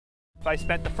I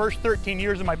spent the first 13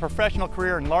 years of my professional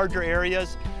career in larger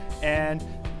areas and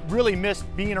really missed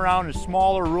being around a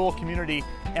smaller rural community,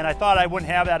 and I thought I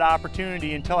wouldn't have that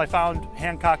opportunity until I found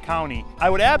Hancock County. I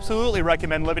would absolutely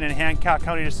recommend living in Hancock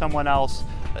County to someone else.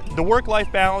 The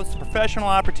work-life balance, the professional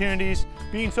opportunities,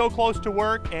 being so close to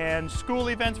work, and school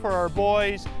events for our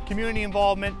boys, community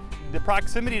involvement, the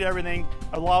proximity to everything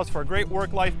allows for a great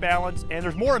work-life balance, and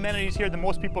there's more amenities here than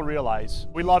most people realize.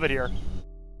 We love it here.